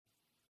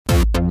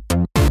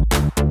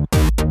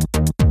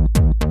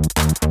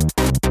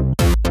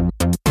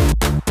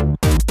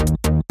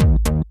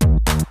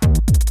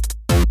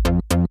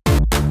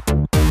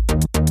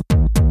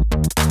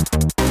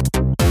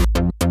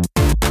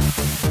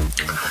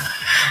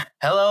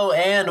Hello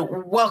and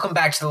welcome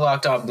back to the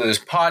Locked On Blues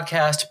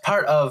podcast,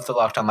 part of the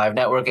Locked On Live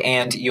Network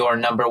and your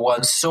number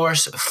one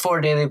source for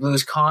daily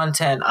blues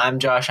content. I'm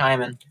Josh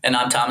Hyman. And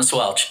I'm Thomas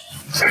Welch.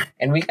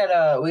 And we got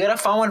a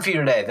fun one for you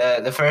today.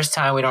 The first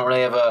time we don't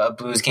really have a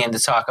blues game to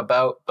talk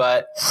about,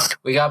 but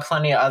we got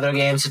plenty of other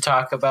games to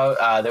talk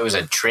about. There was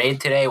a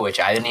trade today, which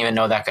I didn't even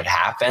know that could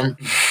happen.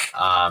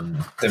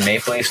 The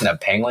Maple Leafs and the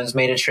Penguins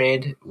made a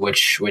trade,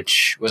 which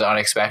was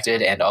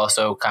unexpected and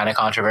also kind of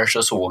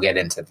controversial, so we'll get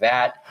into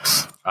that.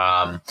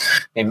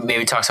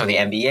 Maybe talk some of the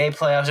NBA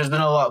playoffs. There's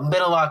been a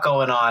lot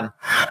going on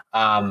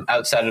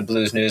outside of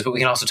Blues news, but we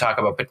can also talk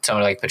about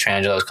some like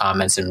Pietrangelo's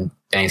comments and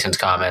Bennington's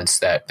comments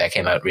that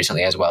came out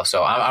recently as well.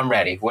 So I'm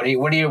ready. What do you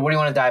want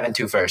to dive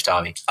into first,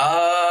 Tommy?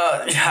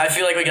 I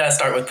feel like we got to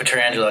start with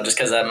Pietrangelo just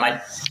because that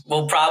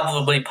will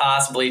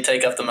possibly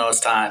take up the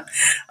most time.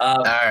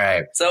 All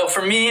right. So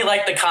for me,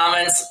 like the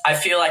comments, I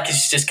feel like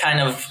it's just kind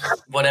of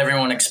what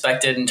everyone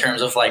expected in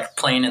terms of like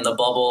playing in the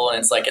bubble, and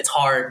it's like it's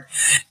hard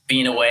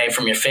being away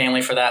from your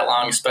family for that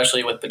long,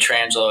 especially with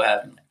Pietrangelo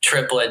having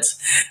triplets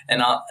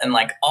and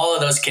like all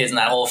of those kids and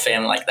that whole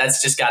family. Like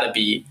that's just got to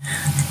be.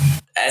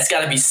 It's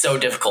got to be so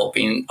difficult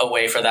being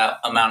away for that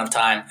amount of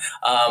time.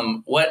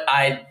 What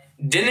I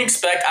didn't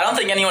expect, I don't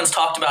think anyone's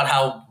talked about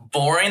how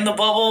boring the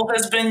bubble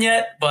has been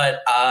yet,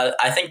 but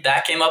I think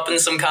that came up in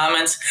some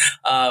comments.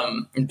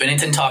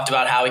 Bennington talked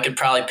about how he could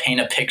probably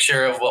paint a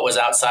picture of what was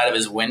outside of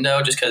his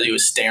window just because he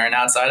was staring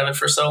outside of it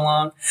for so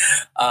long.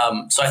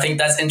 So I think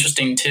that's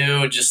interesting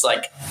too, just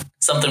like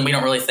something we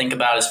don't really think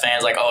about as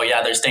fans, like, oh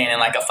yeah, they're staying in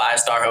like a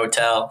 5-star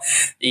hotel,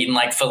 eating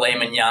like filet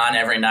mignon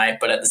every night,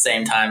 but at the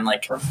same time,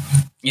 like,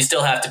 you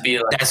still have to be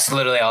like... That's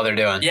literally all they're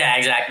doing. Yeah,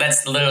 exactly.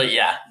 That's literally,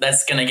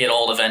 that's going to get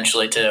old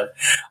eventually too.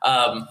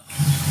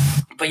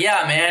 But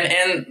yeah, man,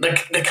 and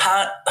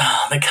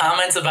the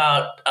comments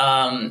about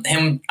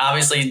him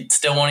obviously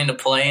still wanting to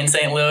play in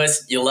St.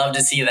 Louis, you love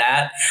to see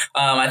that.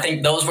 I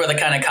think those were the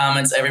kind of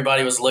comments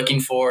everybody was looking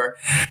for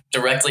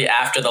directly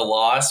after the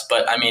loss.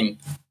 But I mean,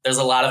 there's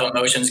a lot of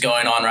emotions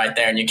going on right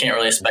there, and you can't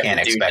really expect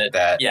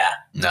that. Yeah,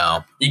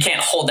 no, you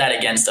can't hold that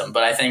against him.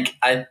 But I think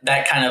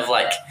that kind of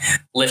like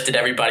lifted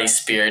everybody's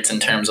spirits in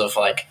terms of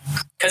like,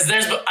 because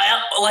there's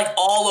like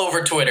all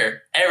over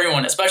Twitter,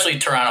 everyone, especially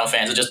Toronto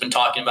fans, have just been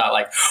talking about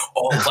like,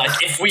 oh, like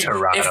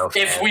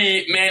if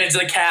we manage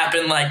the cap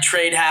and like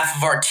trade half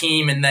of our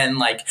team and then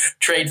like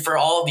trade for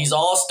all of these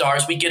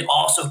all-stars, we could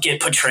also get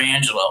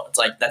Pietrangelo. It's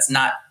like that's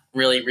not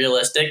really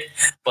realistic,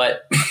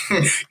 but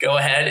go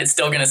ahead. It's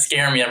still going to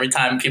scare me every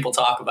time people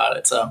talk about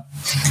it. So,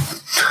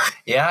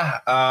 yeah.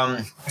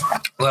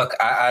 Look,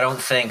 I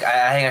don't think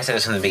I said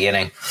this in the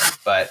beginning,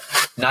 but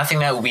nothing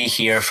that we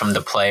hear from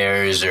the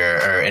players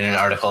or in an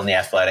article in The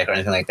Athletic or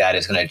anything like that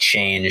is going to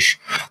change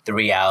the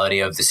reality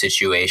of the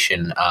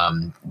situation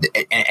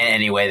in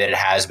any way that it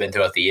has been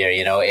throughout the year.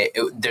 You know,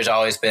 there's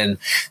always been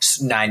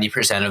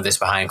 90% of this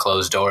behind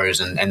closed doors,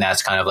 and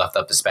that's kind of left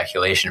up to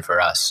speculation for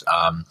us,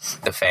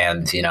 the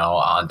fans, you know,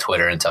 on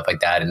Twitter and stuff like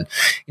that. And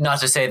not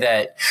to say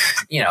that,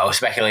 you know,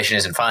 speculation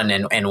isn't fun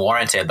and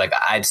warranted. Like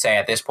I'd say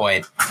at this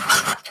point,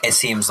 it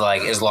seems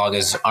like as long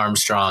as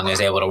Armstrong is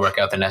able to work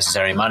out the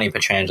necessary money,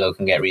 Pietrangelo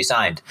can get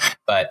re-signed.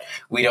 But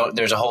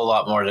there's a whole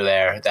lot more to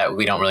there that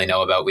we don't really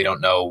know about. We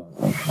don't know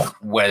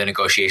where the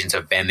negotiations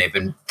have been. They've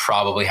been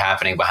probably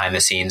happening behind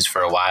the scenes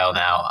for a while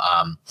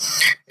now,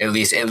 at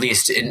least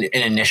in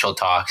initial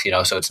talks, you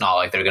know, so it's not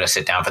like they're going to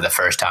sit down for the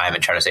first time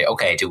and try to say,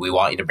 okay, do we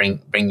want you to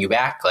bring you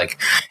back? Like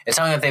it's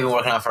something that they've been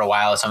working on for a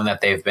while. It's something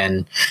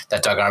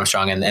that Doug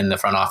Armstrong and the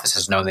front office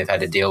has known they've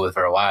had to deal with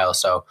for a while.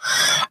 So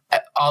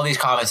all these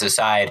comments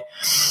aside,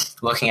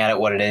 looking at it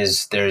what it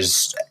is,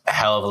 there's a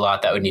hell of a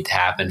lot that would need to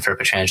happen for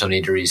Pietrangelo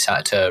need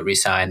to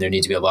resign. There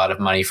needs to be a lot of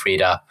money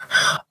freed up,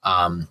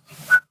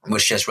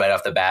 which just right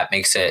off the bat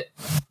makes it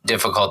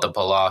difficult to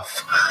pull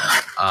off.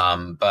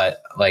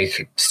 But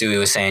like Stewie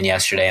was saying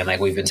yesterday, and like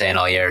we've been saying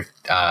all year,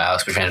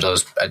 Alex Pietrangelo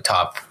is a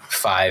top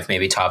 5,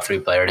 maybe top 3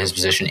 player at his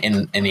position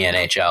in the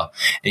NHL.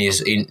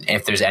 And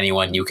if there's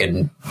anyone you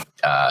can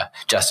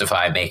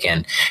justify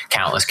making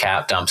countless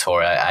cap dumps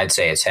for, I'd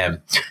say it's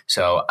him.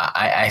 So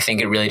I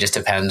think it really just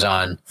depends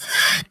on,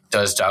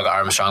 does Doug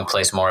Armstrong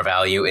place more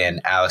value in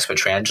Alex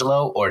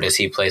Pietrangelo, or does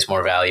he place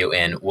more value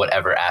in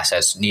whatever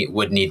assets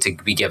would need to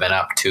be given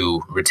up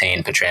to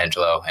retain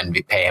Pietrangelo and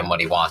pay him what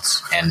he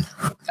wants? And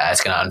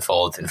that's going to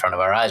unfold in front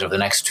of our eyes over the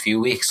next few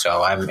weeks.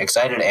 So I'm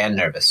excited and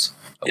nervous.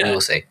 But we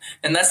will see.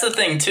 And that's the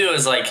thing too,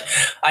 is like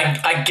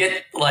I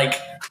get like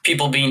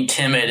people being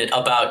timid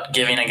about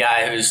giving a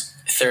guy who's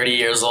 30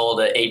 years old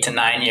an 8 to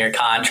 9 year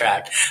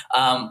contract.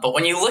 But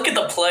when you look at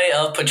the play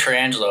of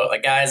Pietrangelo, a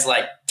guy's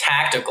like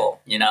tactical,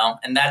 you know,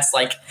 and that's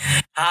like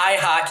high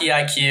hockey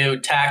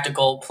IQ,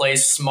 tactical,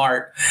 plays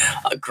smart,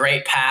 a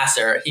great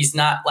passer. He's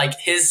not like,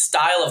 his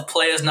style of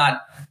play is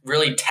not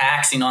really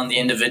taxing on the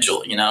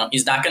individual.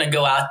 He's not going to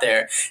go out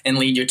there and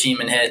lead your team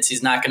in hits.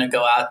 He's not going to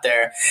go out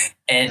there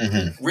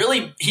and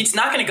really, he's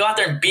not going to go out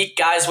there and beat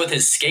guys with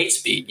his skate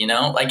speed.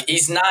 Like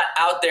he's not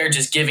out there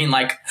just giving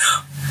like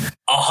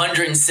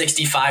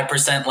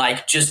 165%,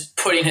 like just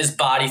putting his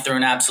body through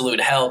an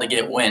absolute hell to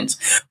get wins.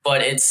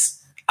 But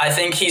I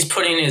think he's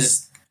putting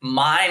his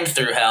mind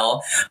through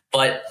hell.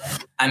 But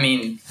I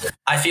mean,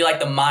 I feel like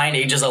the mind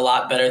ages a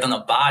lot better than the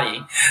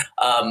body.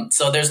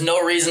 So there's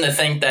no reason to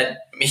think that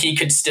he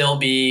could still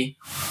be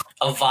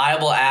a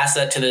viable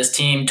asset to this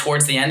team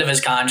towards the end of his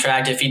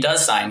contract if he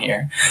does sign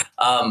here.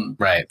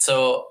 Right.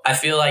 So I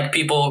feel like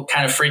people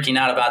kind of freaking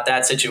out about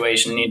that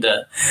situation need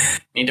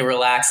to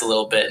relax a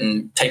little bit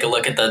and take a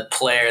look at the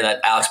player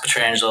that Alex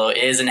Pietrangelo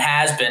is and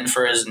has been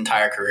for his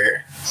entire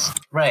career.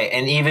 Right.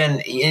 And even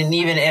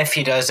if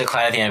he does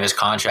decline at the end of his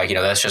contract,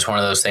 that's just one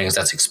of those things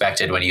that's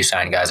expected when you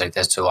sign guys like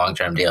this to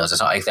long-term deals. It's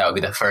not like that would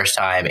be the first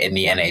time in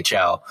the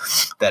NHL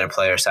that a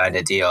player signed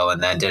a deal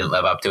and then didn't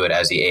live up to it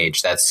as he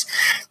aged.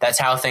 That's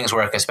how things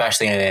work,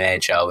 especially in the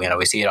NHL.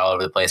 We see it all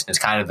over the place, and it's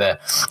kind of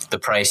the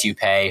price you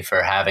pay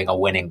for having a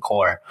winning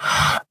core.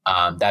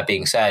 That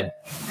being said,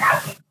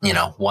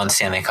 one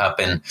Stanley Cup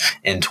in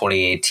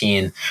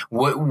 2018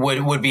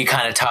 would be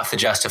kind of tough to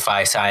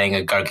justify signing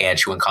a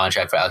gargantuan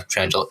contract for Alex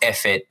Pietrangelo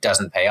if it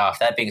doesn't pay off.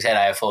 That being said,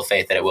 I have full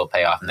faith that it will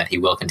pay off and that he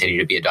will continue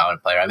to be a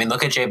dominant player. I mean,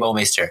 look at Jay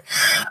Bouwmeester.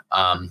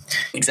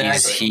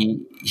 Exactly.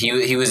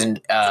 He was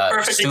a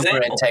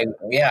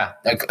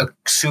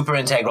super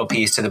integral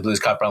piece to the Blues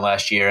Cup run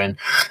last year, and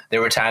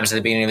there were times at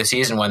the beginning of the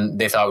season when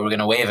they thought we were going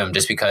to waive him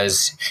just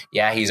because,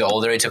 he's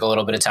older. He took a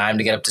little bit of time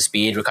to get up to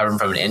speed, recovering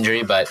from an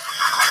injury, but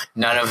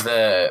none of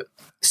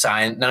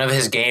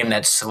his game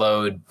that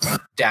slowed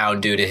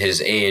down due to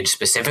his age,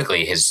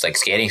 specifically his like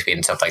skating speed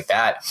and stuff like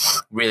that,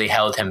 really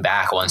held him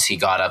back once he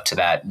got up to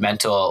that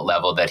mental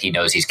level that he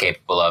knows he's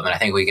capable of. And I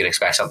think we could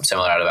expect something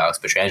similar out of Alex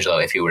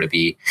Pietrangelo if he were to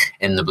be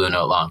in the Blue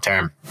Note long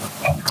term.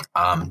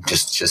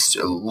 Just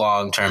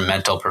long-term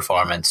mental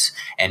performance.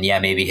 And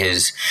maybe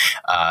his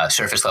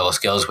surface level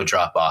skills would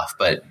drop off.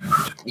 But,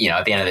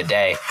 at the end of the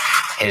day,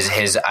 his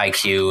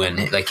IQ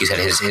and, like you said,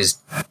 his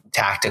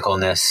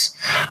tacticalness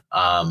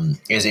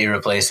is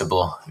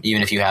irreplaceable.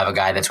 Even if you have a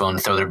guy that's willing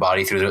to throw their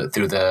body through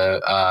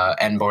the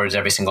end boards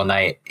every single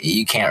night,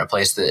 you can't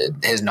replace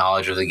his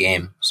knowledge of the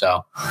game.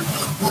 So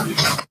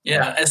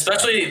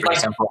especially like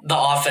simple. The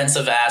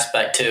offensive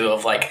aspect too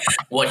of like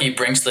what he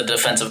brings to the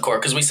defensive core,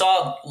 because we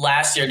saw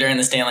last year during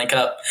the Stanley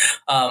Cup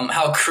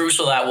how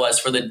crucial that was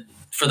for the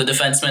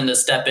defensemen to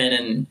step in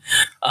and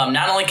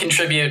not only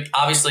contribute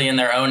obviously in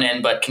their own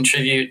end, but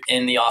contribute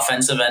in the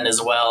offensive end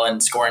as well,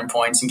 and scoring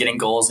points and getting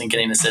goals and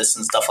getting assists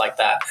and stuff like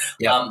that.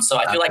 So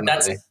I feel like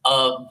that's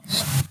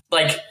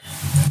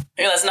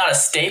that's not a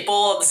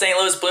staple of the St.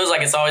 Louis Blues.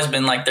 Like it's always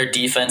been like their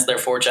defense, their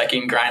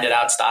forechecking, grinded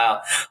out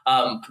style.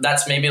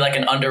 That's maybe like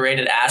an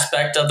underrated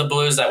aspect of the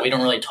Blues that we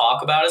don't really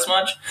talk about as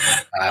much.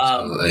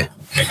 Absolutely.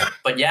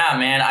 But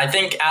man, I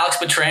think Alex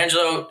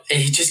Pietrangelo,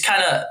 he just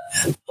kind of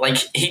like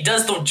he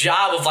does the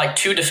job of like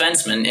two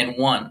defensemen in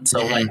one.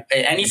 So like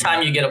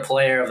anytime you get a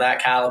player of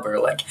that caliber,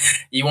 like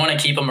you want to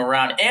keep him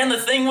around. And the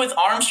thing with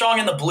Armstrong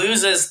and the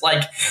Blues is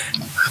like,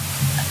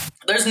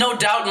 there's no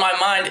doubt in my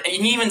mind, and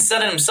he even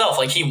said it himself,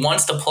 like he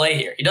wants to play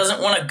here. He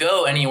doesn't want to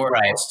go anywhere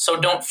else, so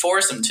don't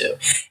force him to.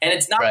 And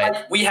it's not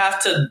like we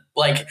have to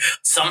like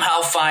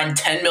somehow find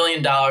 $10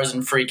 million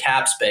in free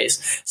cap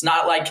space. It's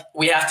not like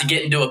we have to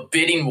get into a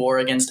bidding war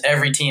against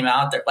every team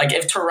out there. Like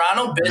if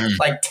Toronto bid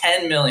like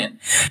 $10 million,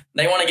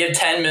 they want to give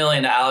 $10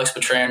 million to Alex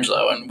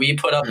Pietrangelo, and we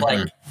put up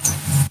like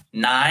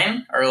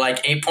 9 or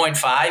like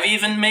 8.5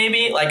 even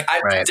maybe. Like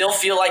I still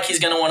feel like he's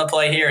going to want to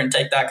play here and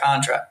take that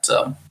contract.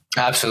 So.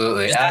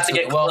 Absolutely.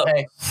 Well,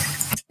 hey,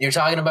 you're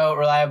talking about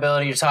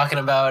reliability. You're talking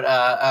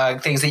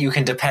about things that you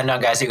can depend on,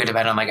 guys that you can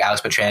depend on, like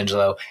Alex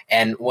Pietrangelo.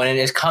 And when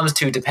it comes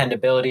to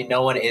dependability,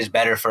 no one is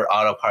better for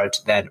auto parts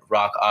than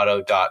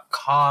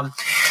RockAuto.com.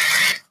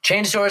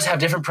 Chain stores have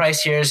different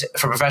price tiers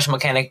for professional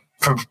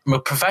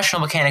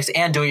mechanics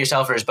and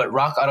do-it-yourselfers, but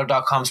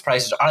RockAuto.com's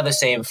prices are the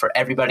same for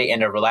everybody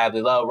and are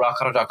reliably low.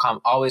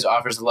 RockAuto.com always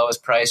offers the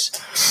lowest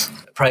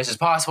prices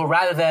possible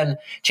rather than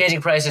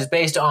changing prices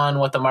based on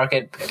what the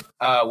market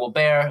will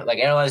bear, like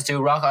airlines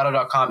do.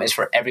 RockAuto.com is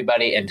for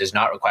everybody and does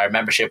not require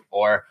membership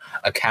or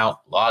account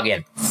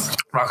login.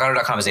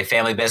 RockAuto.com is a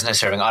family business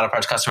serving auto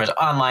parts customers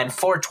online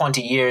for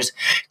 20 years.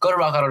 Go to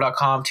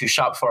RockAuto.com to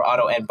shop for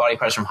auto and body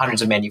parts from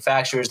hundreds of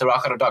manufacturers. The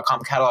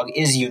RockAuto.com catalog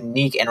is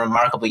unique and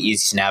remarkably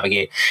easy to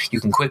navigate. You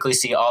can quickly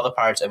see all the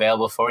parts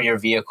available for your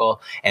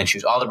vehicle and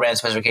choose all the brand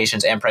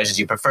specifications and prices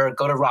you prefer.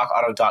 Go to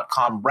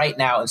RockAuto.com right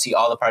now and see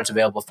all the parts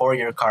available for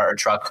your car or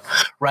truck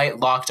right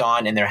locked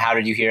on in their How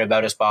Did You Hear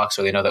About Us box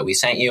so they know that we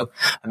sent you.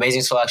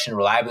 Amazing selection,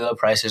 reliably low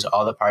prices,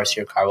 all the parts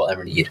your car will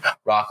ever need.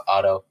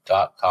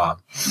 RockAuto.com.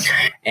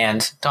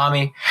 And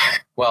Tommy,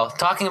 well,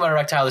 talking about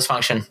erectile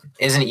dysfunction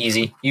isn't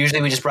easy.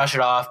 Usually we just brush it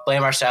off,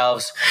 blame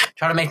ourselves,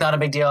 try to make not a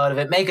big deal out of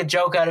it, make a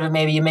joke out of it,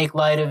 maybe you make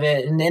light of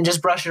it, and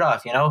just brush it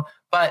off,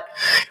 But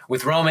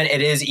with Roman,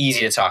 it is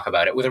easy to talk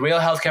about it. With a real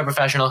healthcare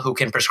professional who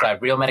can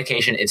prescribe real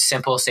medication, it's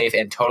simple, safe,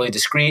 and totally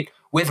discreet.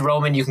 With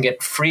Roman, you can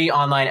get free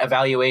online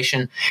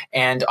evaluation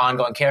and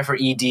ongoing care for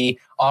ED,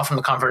 all from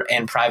the comfort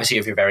and privacy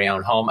of your very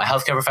own home. A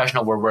healthcare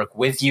professional will work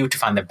with you to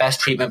find the best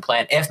treatment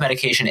plan. If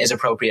medication is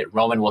appropriate,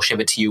 Roman will ship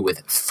it to you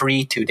with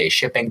free 2-day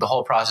shipping. The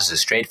whole process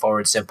is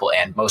straightforward, simple,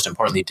 and most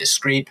importantly,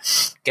 discreet.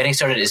 Getting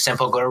started is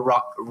simple. Go to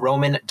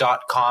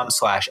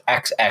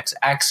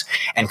roman.com/XXX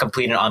and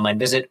complete an online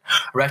visit.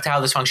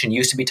 Erectile dysfunction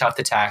used to be tough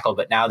to tackle,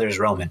 but now there's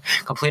Roman.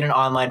 Complete an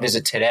online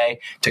visit today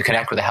to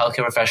connect with a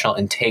healthcare professional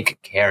and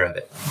take care of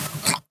it.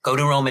 Go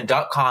to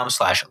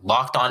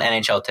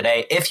roman.com/LockedOnNHL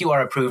today. If you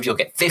are approved, you'll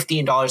get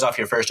 $15 off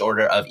your first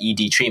order of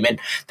ED treatment.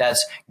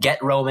 That's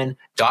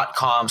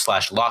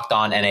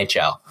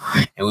getroman.com/LockedOnNHL.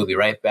 And we'll be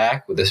right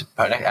back with this.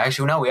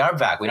 Actually, no, we are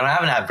back. We don't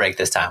have an ad break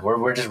this time.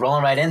 We're just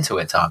rolling right into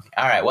it, Tommy.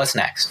 All right, what's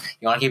next?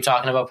 You want to keep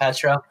talking about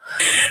Petro?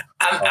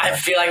 I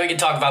feel like we could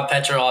talk about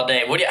Petro all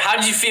day. How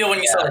did you feel when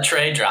you saw the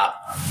trade drop?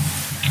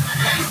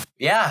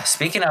 Yeah,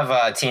 speaking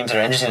of teams that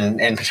are interested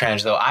in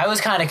Pietrangelo, I was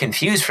kind of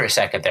confused for a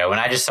second there when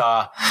I just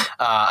saw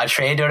a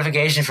trade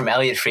notification from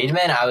Elliot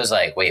Friedman. I was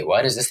like, wait,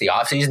 what? Is this the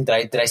offseason?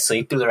 Did I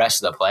sleep through the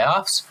rest of the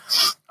playoffs?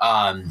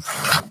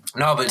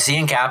 No, but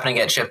seeing Kapanen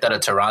get shipped out of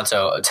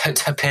Toronto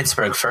to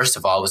Pittsburgh, first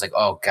of all, was like,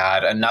 oh,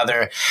 God,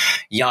 another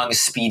young,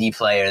 speedy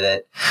player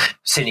that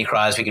Sidney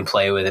Crosby can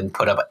play with and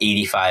put up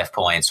 85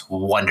 points.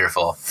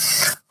 Wonderful.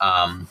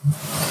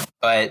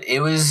 But it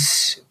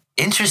was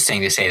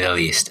interesting to say the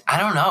least. I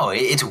don't know.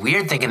 It's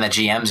weird thinking that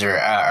GMs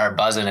are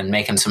buzzing and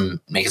making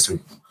some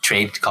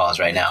trade calls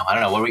right now. I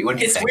don't know. What do you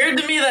think? It's weird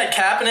to me that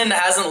Kapanen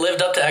hasn't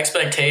lived up to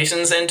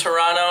expectations in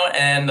Toronto,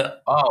 and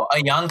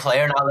a young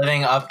player not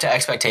living up to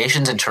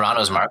expectations in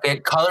Toronto's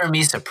market. Color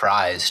me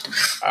surprised.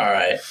 All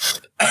right.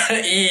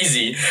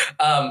 Easy.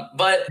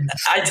 But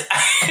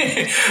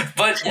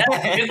yeah,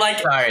 like,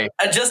 sorry.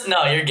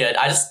 No, you're good.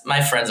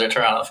 My friends are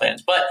Toronto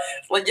fans, but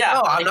yeah.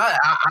 No, I'm not.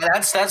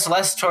 That's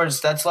less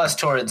towards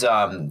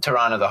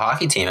Toronto, the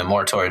hockey team, and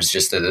more towards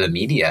just the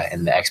media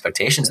and the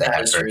expectations they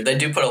have. True. They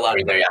do put a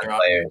lot of pressure on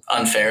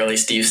unfairly,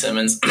 Steve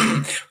Simmons.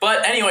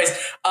 But anyways,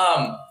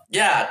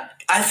 yeah.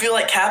 I feel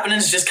like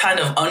Kapanen's just kind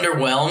of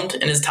underwhelmed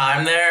in his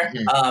time there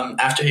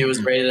after he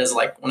was rated as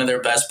like one of their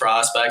best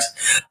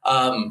prospects.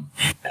 And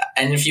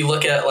if you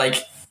look at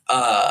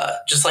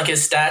just like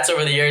his stats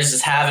over the years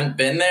just haven't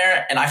been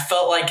there. And I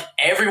felt like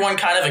everyone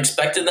kind of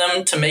expected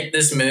them to make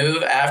this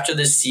move after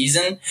this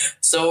season.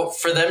 So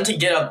for them to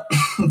get a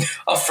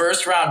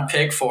first round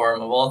pick for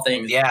him, of all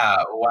things.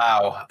 Yeah.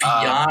 Wow.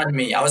 Beyond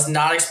me. I was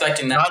not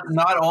expecting that.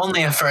 Not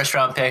only a first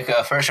round pick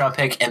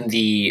in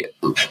the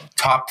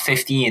top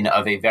 15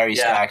 of a very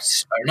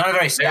stacked, or not a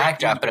very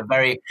stacked draft, but a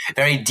very,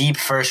 very deep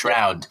first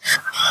round.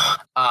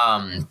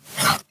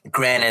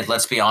 Granted,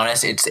 let's be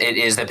honest, it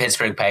is the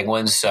Pittsburgh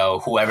Penguins, so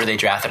whoever they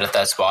drafted at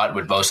that spot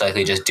would most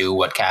likely just do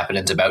what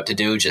Kapanen's about to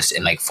do just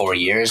in 4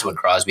 years when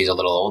Crosby's a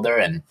little older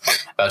and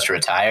about to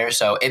retire.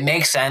 So it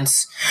makes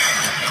sense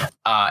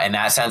in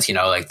that sense,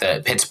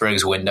 the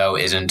Pittsburgh's window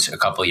isn't a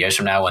couple of years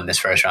from now when this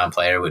first round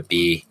player would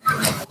be.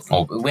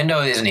 Well,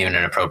 window isn't even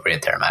an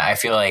appropriate term. I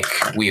feel like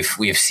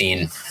we've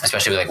seen,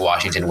 especially with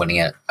Washington winning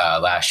it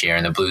last year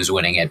and the Blues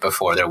winning it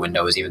before their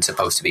window was even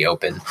supposed to be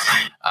open.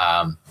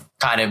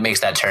 Kind of makes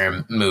that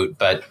term moot,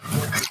 but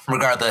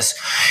regardless,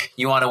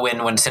 you want to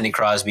win when Sidney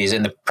Crosby is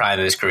in the prime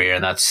of his career,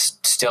 and that's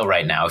still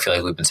right now. I feel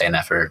like we've been saying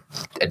that for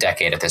a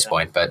decade at this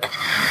point, but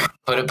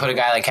put a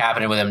guy like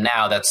Kapanen with him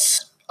now,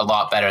 that's a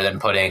lot better than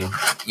putting,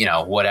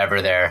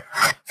 whatever their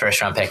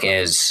first round pick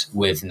is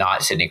with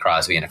not Sidney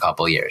Crosby in a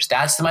couple of years.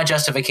 That's my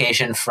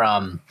justification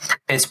from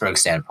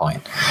Pittsburgh's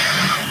standpoint.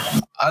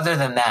 Other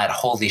than that,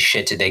 holy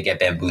shit, did they get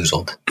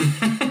bamboozled.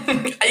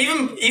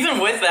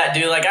 Even with that,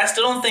 dude, I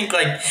still don't think,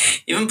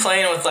 even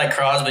playing with,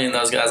 Crosby and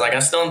those guys, I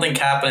still don't think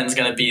Kapanen's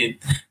going to be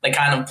the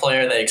kind of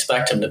player they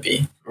expect him to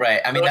be.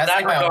 Right. I mean, that's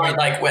that my only...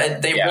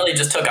 they really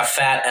just took a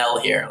fat L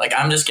here.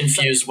 I'm just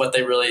confused what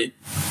they really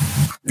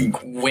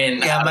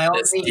win out of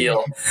this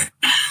deal.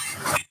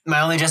 My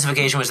only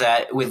justification was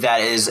that with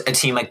that is a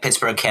team like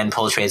Pittsburgh can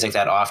pull trades like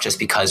that off just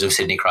because of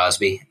Sidney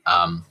Crosby.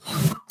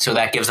 So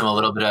that gives them a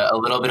little bit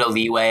of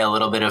leeway, a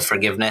little bit of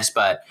forgiveness.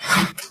 But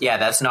yeah,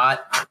 that's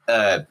not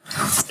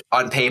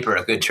on paper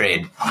a good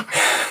trade.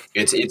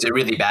 It's a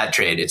really bad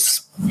trade.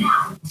 It's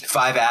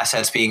 5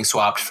 assets being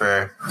swapped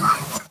for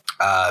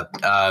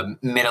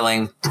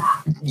middling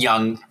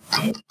young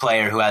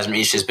player who hasn't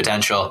reached his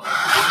potential.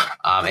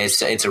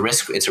 It's a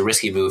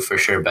risky move for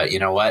sure. But you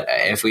know what?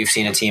 If we've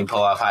seen a team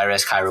pull off high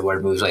risk, high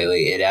reward moves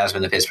lately, it has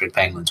been the Pittsburgh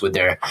Penguins with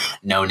their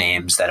no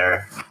names that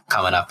are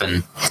coming up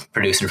and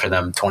producing for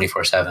them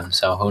 24/7.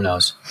 So who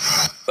knows?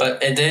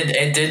 But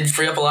it did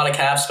free up a lot of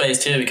cap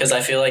space too, because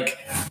I feel like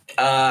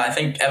I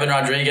think Evan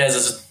Rodriguez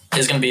is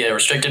is going to be a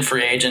restricted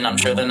free agent. I'm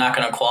sure they're not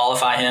going to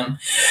qualify him.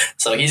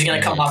 So he's going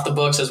to come off the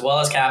books as well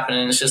as captain.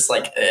 And it's just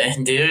like,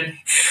 dude,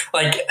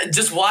 like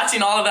just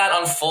watching all of that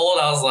unfold,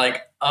 I was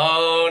like,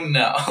 oh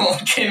no,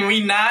 can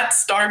we not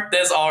start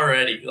this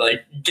already?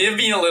 Like, give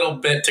me a little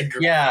bit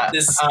to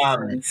this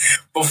season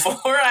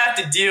before I have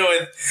to deal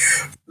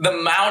with the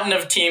mountain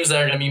of teams that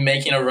are going to be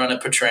making a run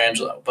at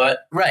Pietrangelo.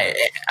 But right,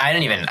 I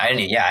didn't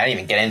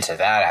even get into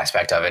that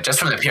aspect of it. Just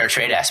from the pure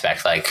trade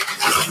aspect, like,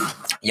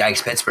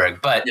 yikes, Pittsburgh.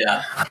 But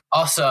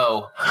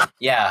also,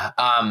 you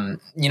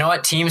know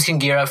what? Teams can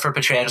gear up for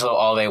Pietrangelo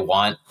all they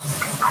want.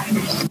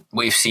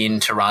 We've seen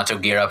Toronto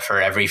gear up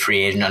for every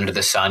free agent under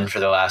the sun for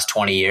the last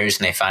 20 years,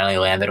 and they finally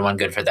landed one.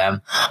 Good for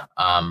them.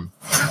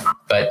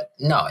 But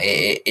no,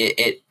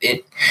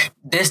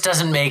 this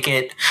doesn't make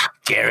it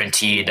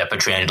guaranteed that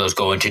Pietrangelo's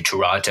going to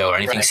Toronto or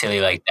anything silly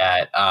like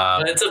that.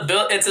 But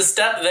it's a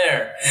step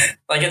there.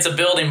 Like, it's a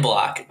building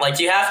block. Like,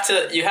 you have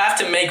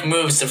to make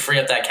moves to free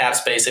up that cap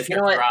space if you're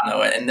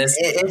Toronto. And this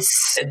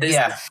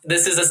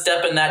is a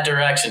step in that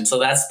direction. So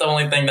that's the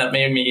only thing that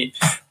made me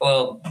a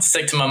little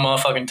sick to my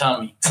motherfucking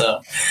tummy.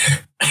 So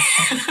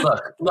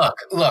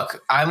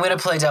Look, I'm going to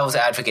play devil's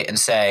advocate and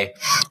say,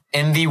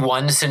 in the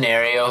one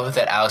scenario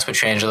that Alex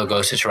Pietrangelo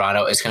goes to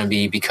Toronto, it's going to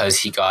be because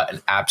he got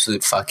an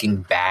absolute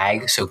fucking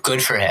bag. So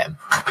good for him.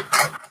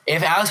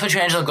 If Alex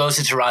Pietrangelo goes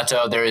to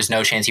Toronto, there is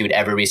no chance he would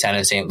ever re-sign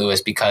in St.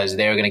 Louis because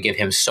they're going to give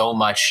him so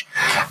much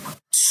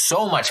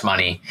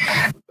money.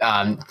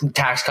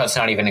 Tax cuts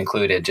not even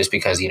included, just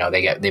because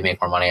they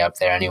make more money up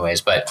there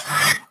anyways. But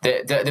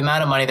the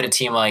amount of money that a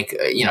team like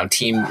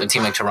team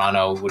like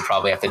Toronto would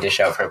probably have to dish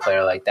out for a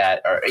player like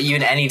that, or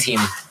even any team,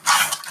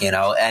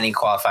 any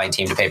qualifying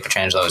team to pay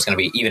Pietrangelo is going to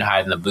be even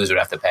higher than the Blues would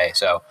have to pay.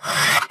 So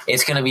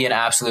it's going to be an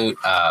absolute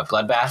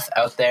bloodbath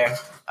out there.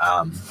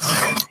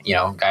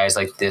 Guys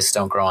like this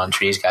don't grow on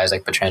trees. Guys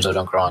like Pietrangelo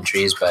don't grow on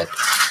trees. But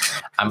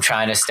I'm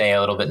trying to stay a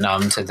little bit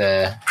numb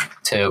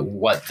to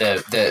what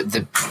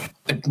the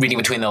reading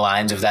between the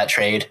lines of that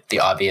trade, the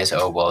obvious,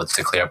 it's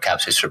to clear up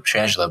cap space for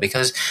Pietrangelo.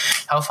 Because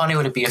how funny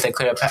would it be if they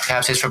cleared up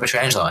cap space for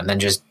Pietrangelo and then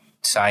just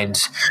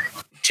signed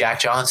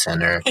Jack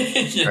Johnson or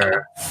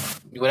or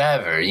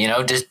whatever,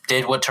 just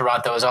did what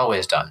Toronto has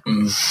always done.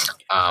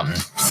 I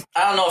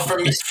don't know. For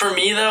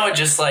me though, it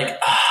just like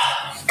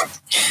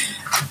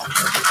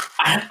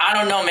I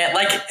don't know, man.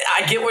 Like,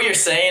 I get what you're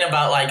saying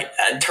about like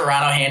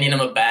Toronto handing him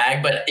a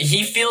bag, but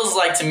he feels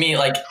like, to me,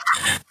 like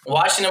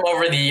watching him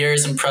over the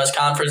years in press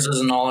conferences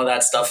and all of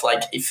that stuff,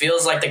 like he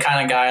feels like the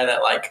kind of guy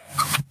that like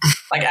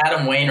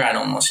Adam Wainwright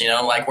almost,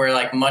 like where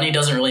like money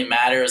doesn't really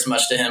matter as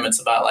much to him.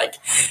 It's about like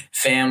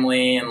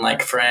family and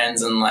like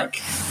friends and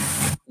like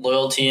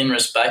loyalty and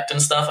respect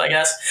and stuff, I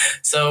guess.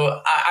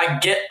 So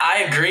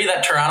I agree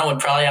that Toronto would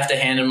probably have to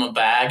hand him a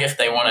bag if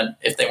they want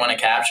to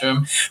capture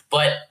him.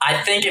 But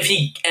I think if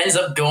he ends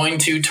up going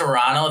to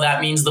Toronto,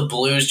 that means the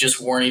Blues just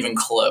weren't even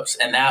close,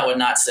 and that would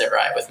not sit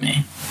right with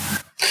me.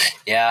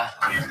 Yeah,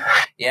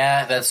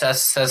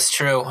 that's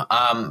true.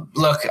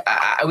 Look,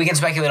 we can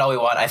speculate all we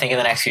want. I think in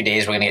the next few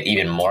days we're going to get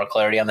even more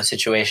clarity on the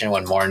situation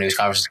when more news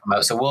conferences come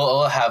out. So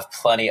we'll have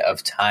plenty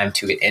of time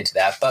to get into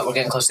that. But we're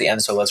getting close to the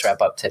end, so let's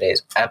wrap up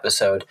today's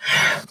episode.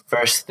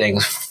 First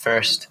things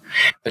first.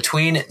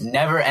 Between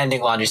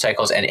never-ending laundry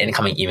cycles and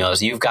incoming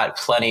emails, you've got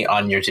plenty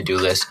on your to-do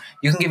list.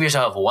 You can give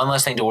yourself one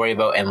less thing to worry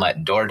about and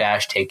let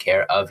DoorDash take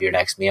care of your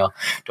next meal.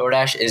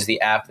 DoorDash is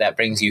the app that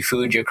brings you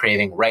food you're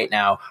craving right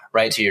now,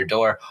 right to your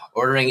door.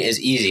 Ordering is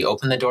easy.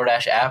 Open the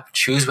DoorDash app,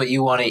 choose what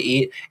you want to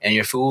eat, and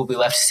your food will be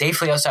left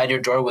safely outside your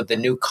door with the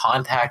new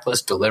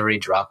contactless delivery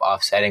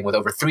drop-off setting. With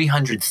over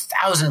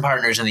 300,000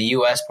 partners in the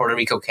U.S., Puerto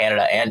Rico,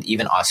 Canada, and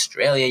even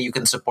Australia, you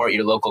can support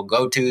your local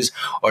go-tos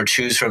or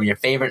choose from your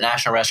favorite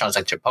national restaurants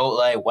like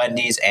Chipotle,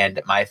 Wendy's,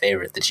 and my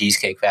favorite, the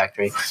Cheesecake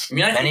Factory. I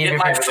mean, I can get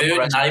my food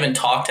and not even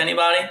talk to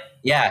anybody?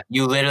 Yeah,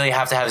 you literally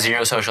have to have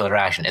zero social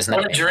interaction. Isn't that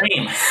what a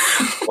dream?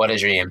 What a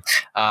dream.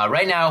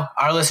 Right now,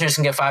 our listeners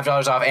can get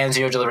 $5 off and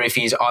zero delivery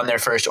fees on their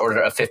first order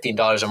of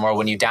 $15 or more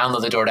when you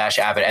download the DoorDash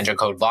app and enter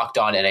code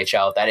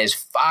LOCKEDONNHL. That is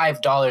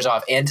 $5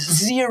 off and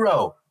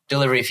zero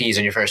delivery fees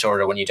on your first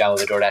order when you download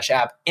the DoorDash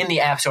app in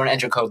the App Store and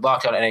enter code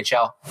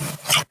LOCKEDONNHL.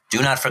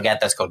 Do not forget,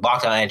 that's code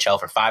LOCKEDONNHL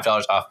for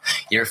 $5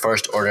 off your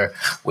first order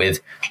with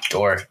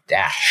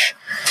DoorDash.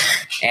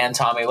 And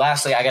Tommy,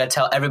 lastly, I got to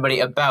tell everybody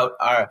about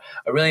a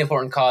really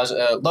important cause,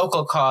 a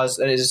local cause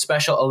that is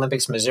Special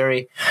Olympics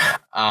Missouri.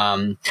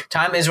 Time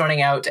is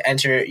running out to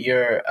enter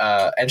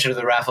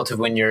the raffle to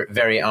win your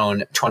very own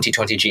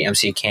 2020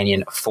 GMC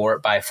Canyon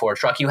 4x4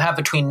 truck. You have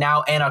between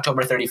now and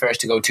October 31st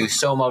to go to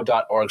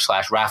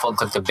somo.org/raffle and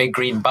click the big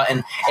green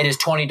button. It is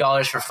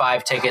 $20 for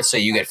 5 tickets, so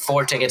you get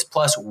 4 tickets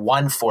plus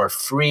 1 for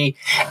free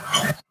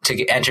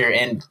to enter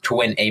in to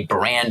win a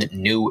brand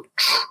new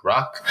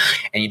truck.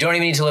 And you don't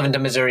even need to live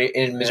in Missouri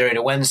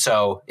to win.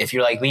 So if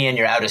you're like me and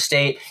you're out of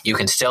state, you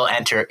can still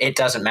enter. It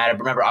doesn't matter. But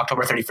remember,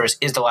 October 31st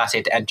is the last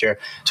date to enter.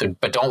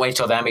 But don't wait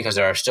till then, because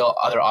there are still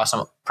other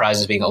awesome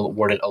prizes being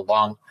awarded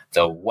along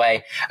the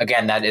way.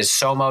 Again, that is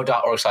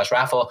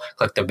somo.org/raffle.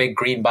 Click the big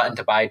green button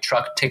to buy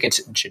truck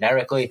tickets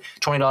generically.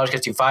 $20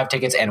 gets you 5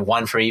 tickets and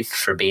 1 free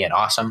for being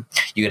awesome.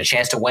 You get a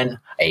chance to win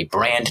a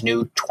brand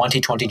new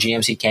 2020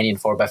 GMC Canyon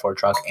 4x4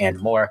 truck and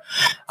more.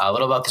 A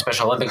little about the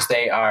Special Olympics.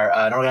 They are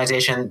an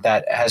organization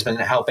that has been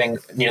helping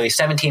nearly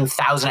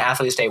 17,000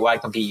 athletes statewide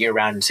compete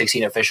year-round in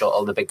 16 official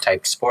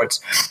Olympic-type sports.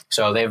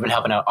 So they've been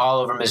helping out all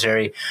over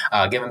Missouri,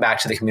 giving back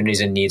to the communities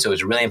in need. So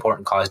it's a really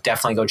important cause.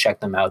 Definitely go check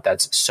them out.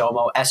 That's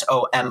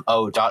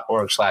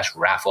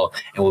somo.org/raffle.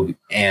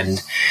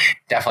 And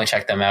definitely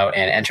check them out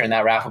and enter in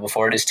that raffle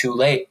before it is too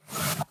late.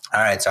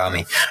 All right,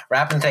 Tommy.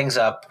 Wrapping things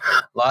up,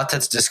 lots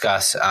to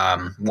discuss.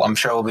 I'm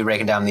sure we'll be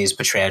breaking down these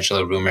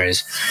Pietrangelo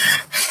rumors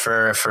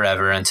for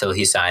forever until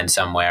he signs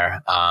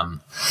somewhere.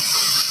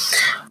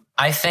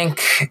 I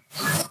think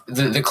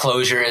the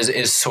closure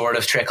is sort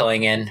of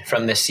trickling in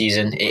from this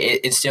season.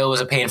 It still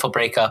was a painful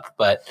breakup,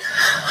 but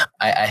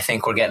I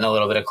think we're getting a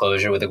little bit of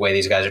closure with the way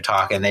these guys are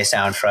talking. They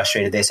sound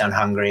frustrated. They sound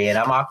hungry. And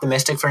I'm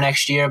optimistic for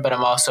next year, but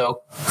I'm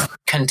also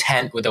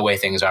content with the way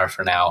things are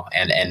for now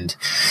and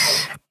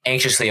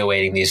anxiously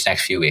awaiting these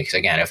next few weeks.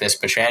 Again, if this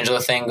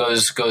Pietrangelo thing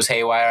goes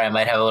haywire, I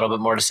might have a little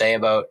bit more to say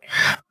about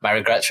my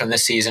regrets from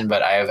this season,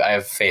 but I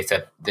have faith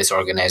that this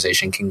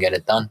organization can get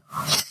it done.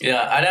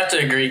 Yeah, I'd have to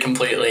agree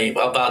completely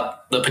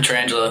about the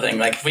Pietrangelo thing.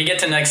 Like, if we get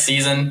to next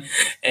season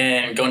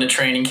and go into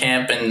training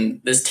camp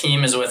and this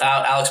team is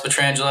without Alex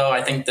Pietrangelo,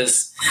 I think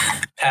this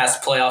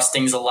past playoff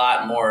stings a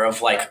lot more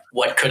of like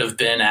what could have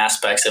been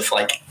aspects if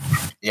like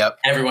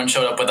everyone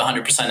showed up with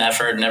 100%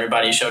 effort and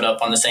everybody showed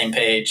up on the same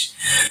page.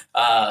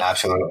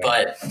 Absolutely.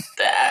 But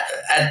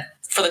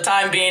for the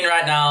time being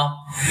right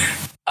now,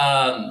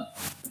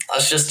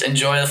 let's just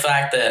enjoy the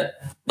fact that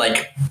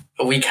like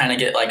we kind of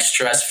get like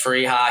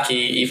stress-free hockey.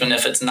 Even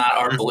if it's not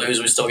our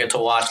Blues, we still get to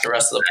watch the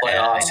rest of the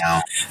playoffs.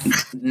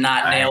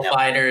 Not nail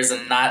biters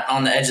and not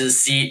on the edge of the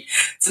seat.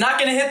 It's not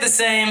going to hit the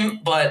same,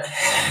 but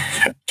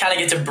kind of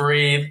get to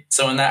breathe.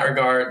 So in that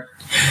regard,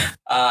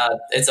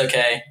 it's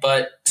okay.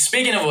 But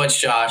speaking of which,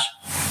 Josh,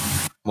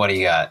 what do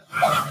you got?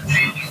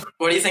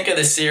 What do you think of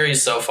the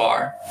series so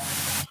far?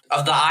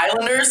 Of the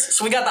Islanders?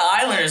 So we got the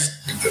Islanders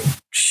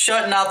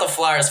shutting out the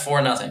Flyers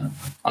 4-0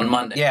 on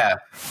Monday. Yeah.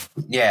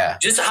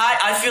 Just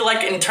I feel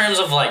like in terms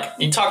of like,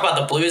 you talk about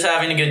the Blues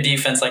having a good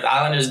defense, like the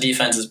Islanders'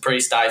 defense is pretty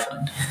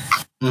stifling.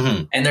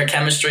 Mm-hmm. And their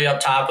chemistry up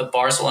top with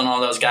Barcelona and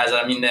all those guys,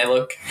 I mean, they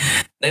look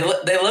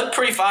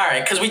pretty fiery.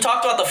 Because we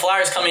talked about the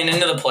Flyers coming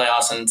into the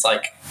playoffs, and it's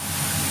like,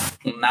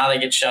 now they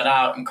get shut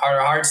out, and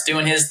Carter Hart's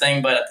doing his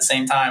thing, but at the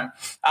same time,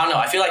 I don't know.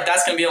 I feel like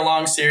that's going to be a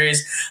long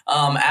series.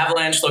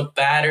 Avalanche look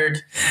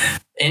battered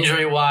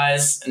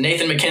injury-wise.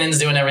 Nathan McKinnon's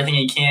doing everything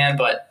he can,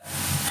 but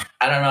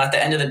I don't know. At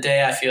the end of the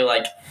day, I feel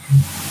like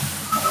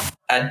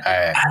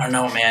I don't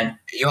know, man.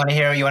 You want to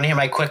hear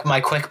my quick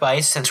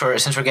bites since we're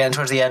getting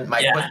towards the end?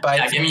 Quick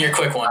bites. Yeah, give me your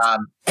quick one.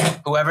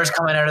 Whoever's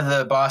coming out of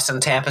the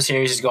Boston-Tampa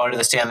series is going to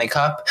the Stanley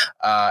Cup,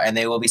 and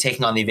they will be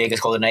taking on the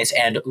Vegas Golden Knights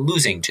and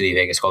losing to the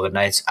Vegas Golden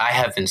Knights. I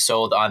have been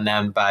sold on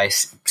them by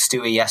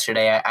Stewie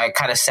yesterday. I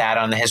kind of sat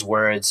on his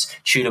words,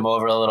 chewed him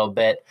over a little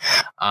bit,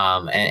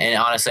 and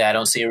honestly, I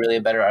don't see really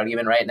a better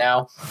argument right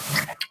now.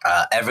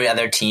 Every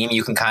other team,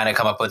 you can kind of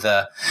come up with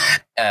a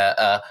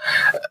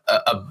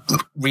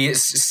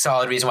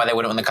solid reason why they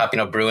wouldn't win the cup. You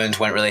know, Bruins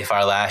went really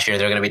far last year.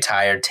 They're going to be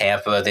tired.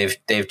 Tampa,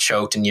 they've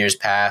choked in years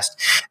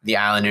past. The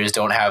Islanders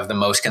don't have the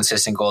most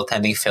consistent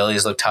goaltending.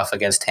 Phillies look tough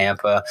against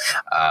Tampa.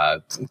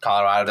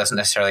 Colorado doesn't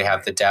necessarily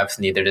have the depth.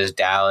 Neither does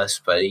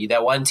Dallas. But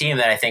that one team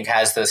that I think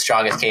has the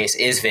strongest case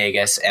is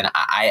Vegas, and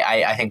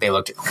I think they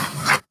looked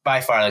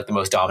by far like the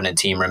most dominant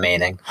team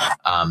remaining.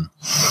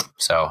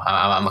 So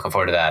I'm looking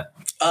forward to that.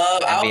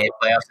 NBA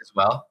playoffs as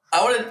well.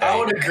 I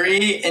would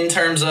agree in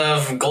terms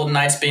of Golden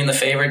Knights being the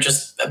favorite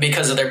just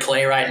because of their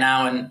play right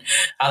now and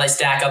how they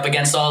stack up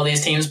against all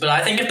these teams. But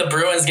I think if the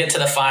Bruins get to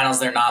the finals,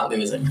 they're not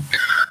losing.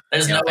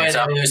 There's no way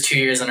they lose 2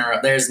 years in a row.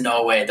 There's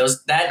no way.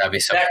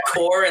 That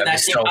core and that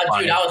team,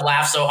 dude, I would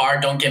laugh so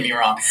hard. Don't get me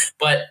wrong.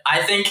 But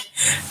I think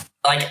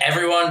like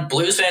everyone,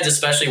 Blues fans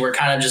especially, were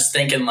kind of just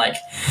thinking like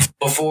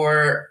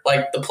before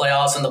like the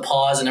playoffs and the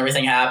pause and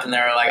everything happened, they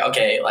were like,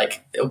 okay,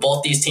 like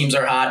both these teams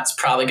are hot. It's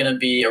probably going to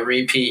be a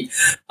repeat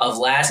of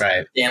last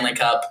Stanley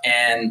Cup.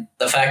 And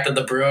the fact that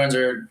the Bruins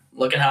are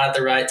looking hot at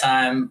the right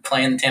time,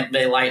 playing the Tampa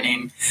Bay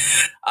Lightning.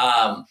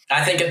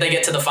 I think if they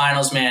get to the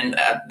finals, man,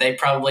 they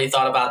probably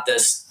thought about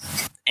this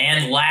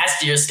and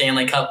last year's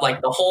Stanley Cup, like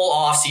the whole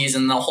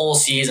offseason, the whole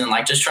season,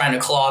 like just trying to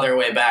claw their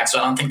way back. So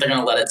I don't think they're going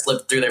to let it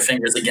slip through their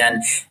fingers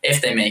again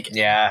if they make it.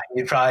 Yeah,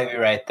 you'd probably be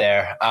right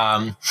there.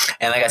 And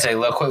like I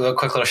said, quick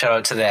little shout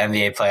out to the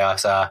NBA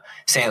playoffs.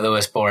 St.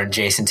 Louis born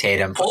Jason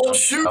Tatum.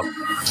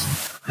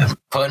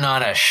 Putting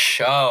on a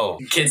show.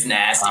 Kid's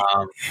nasty.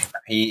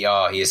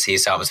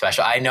 He's something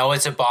special. I know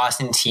it's a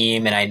Boston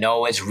team, and I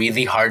know it's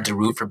really hard to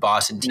root for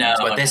Boston teams,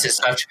 but this is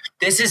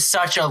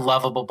such a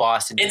lovable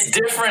Boston team. It's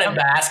different in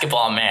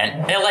basketball,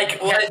 man. And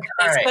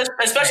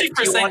especially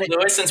for St.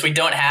 Louis, since we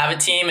don't have a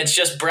team, it's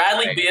just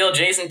Bradley Beal,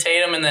 Jason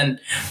Tatum, and then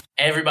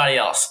everybody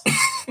else.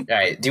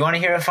 right. Do you want to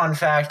hear a fun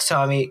fact,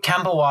 Tommy?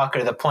 Kemba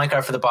Walker, the point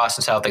guard for the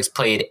Boston Celtics,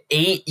 played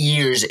 8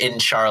 years in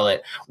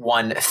Charlotte,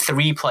 won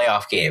 3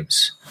 playoff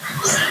games.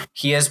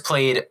 He has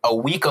played a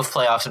week of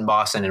playoffs in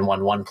Boston and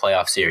won 1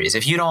 playoff series.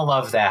 If you don't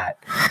love that,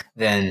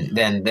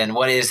 then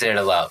what is there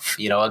to love?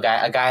 You know, a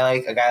guy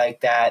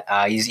like that.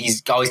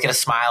 He's always got a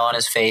smile on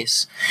his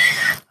face,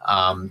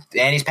 and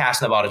he's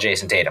passing the ball to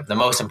Jason Tatum. The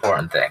most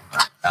important thing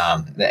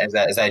is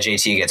that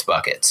JT gets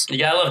buckets. You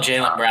gotta love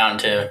Jaylen Brown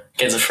too.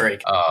 Kid's a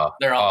freak.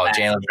 They're all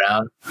Jaylen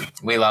Brown.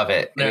 We love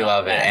it. We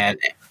love it. And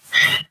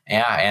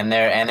yeah, and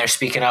they're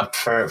speaking up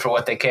for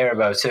what they care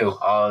about too.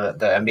 All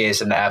the NBA has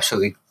done an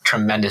absolutely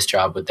tremendous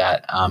job with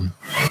that.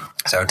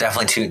 So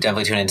definitely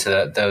tune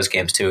into those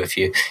games too if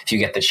you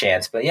get the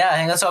chance. But yeah, I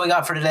think that's all we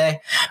got for today.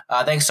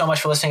 Thanks so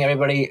much for listening,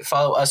 everybody.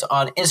 Follow us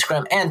on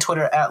Instagram and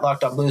Twitter at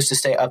Locked On Blues to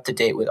stay up to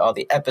date with all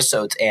the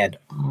episodes and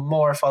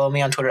more. Follow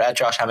me on Twitter at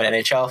Josh Hammond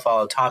NHL.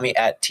 Follow Tommy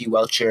at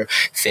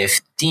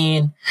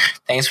TWelcher15.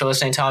 Thanks for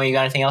listening, Tommy. You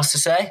got anything else to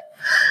say?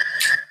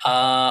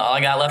 All I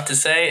got left to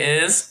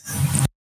say is